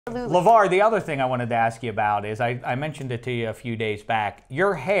LaVar, the other thing I wanted to ask you about is I mentioned it to you a few days back.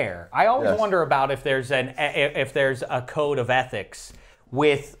 Your hair. I always wonder about if there's a code of ethics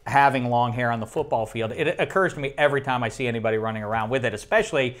with having long hair on the football field. It occurs to me every time I see anybody running around with it,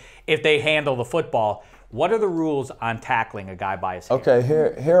 especially if they handle the football. What are the rules on tackling a guy by his hair? Okay,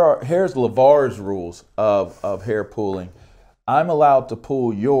 here's LaVar's rules of hair pulling. I'm allowed to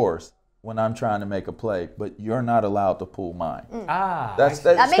pull yours when I'm trying to make a play, but you're not allowed to pull mine. That makes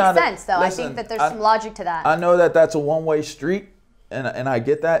sense, though. Listen, I think that there's some logic to that. I know that that's a one-way street, and I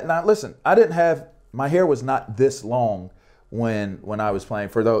get that. Now, listen, my hair was not this long when I was playing.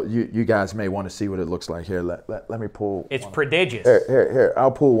 For those you guys may want to see what it looks like here. Let me pull. It's prodigious. Here.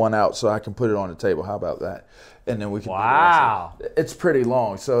 I'll pull one out so I can put it on the table. How about that? And then we can. Wow. Do the rest. It's pretty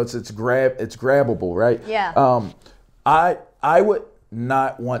long, so it's grabbable, right? Yeah. I would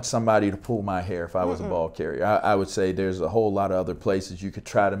not want somebody to pull my hair if I was a ball carrier. I would say there's a whole lot of other places you could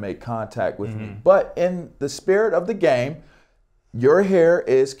try to make contact with me. But in the spirit of the game, your hair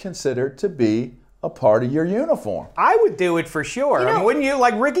is considered to be a part of your uniform. I would do it for sure. I mean, wouldn't you?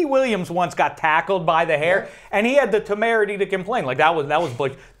 Like Ricky Williams once got tackled by the hair, and he had the temerity to complain. Like that was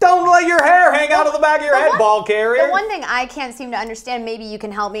Bush. Don't let your hair hang out of the back of your head, ball carrier. The one thing I can't seem to understand, maybe you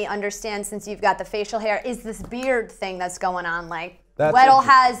can help me understand since you've got the facial hair, is this beard thing that's going on. Like Weddle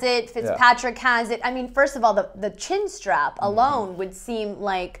has it, Fitzpatrick has it. I mean, first of all, the chin strap alone would seem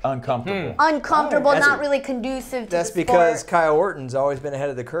like uncomfortable, not really conducive to the sport. That's because Kyle Orton's always been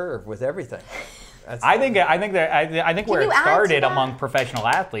ahead of the curve with everything. I think where it started among professional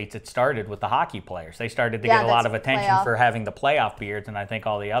athletes, it started with the hockey players. They started to get a lot of attention for having the playoff beards, and I think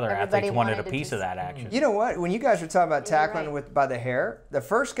all the other athletes wanted a piece of that action. You know what? When you guys were talking about tackling by the hair, the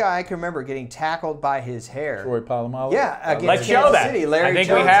first guy I can remember getting tackled by his hair. Troy Polamalu. Yeah, let's show that. City, Larry I think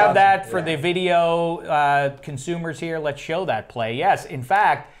Jones we have that for the video consumers here. Let's show that play. Yes, in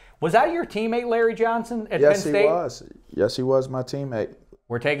fact, was that your teammate Larry Johnson at Penn State? Yes, he was. Yes, he was my teammate.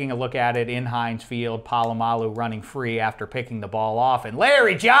 We're taking a look at it in Heinz Field. Polamalu running free after picking the ball off, and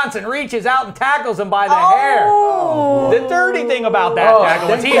Larry Johnson reaches out and tackles him by the hair. The dirty thing about that tackle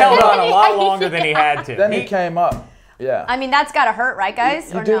was he held on a lot longer than he had to. Then he came up. Yeah. I mean, that's got to hurt, right,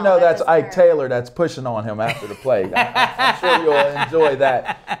 guys? You do know that's Ike Taylor that's pushing on him after the play. I'm sure you'll enjoy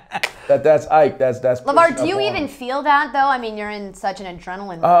that. That's Ike. That's LaVar, do you even feel that, though? I mean, you're in such an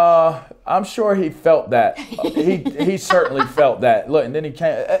adrenaline rush. I'm sure he felt that. He certainly felt that. Look, and then he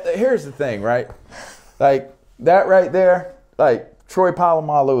came. Here's the thing, right? Like, that right there, like, Troy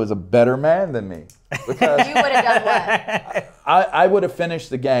Polamalu is a better man than me. Because you would have done what? I would have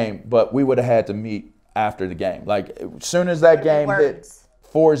finished the game, but we would have had to meet after the game. Like, as soon as that game hit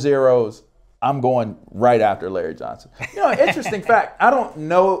 4-0, I'm going right after Larry Johnson. You know, interesting fact, I don't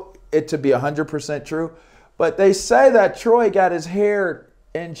know it to be 100% true, but they say that Troy got his hair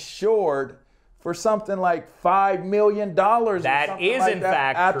insured for something like $5 million. That is in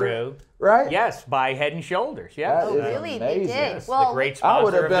fact true. Right? Yes, by Head and Shoulders. Yeah. Oh, really? They did. Yes, well, the great sponsor I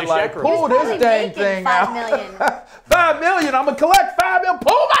would have been like, Shek pull this dang thing out. $5 million. $5 million. I'm gonna collect $5 million.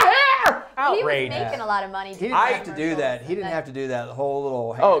 Pull my hair. Outrageous. He was making a lot of money. He didn't have to do that. He didn't have to do that. The whole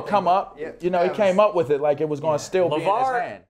little hand come up. You know, he came up with it like it was going to still be in his hand.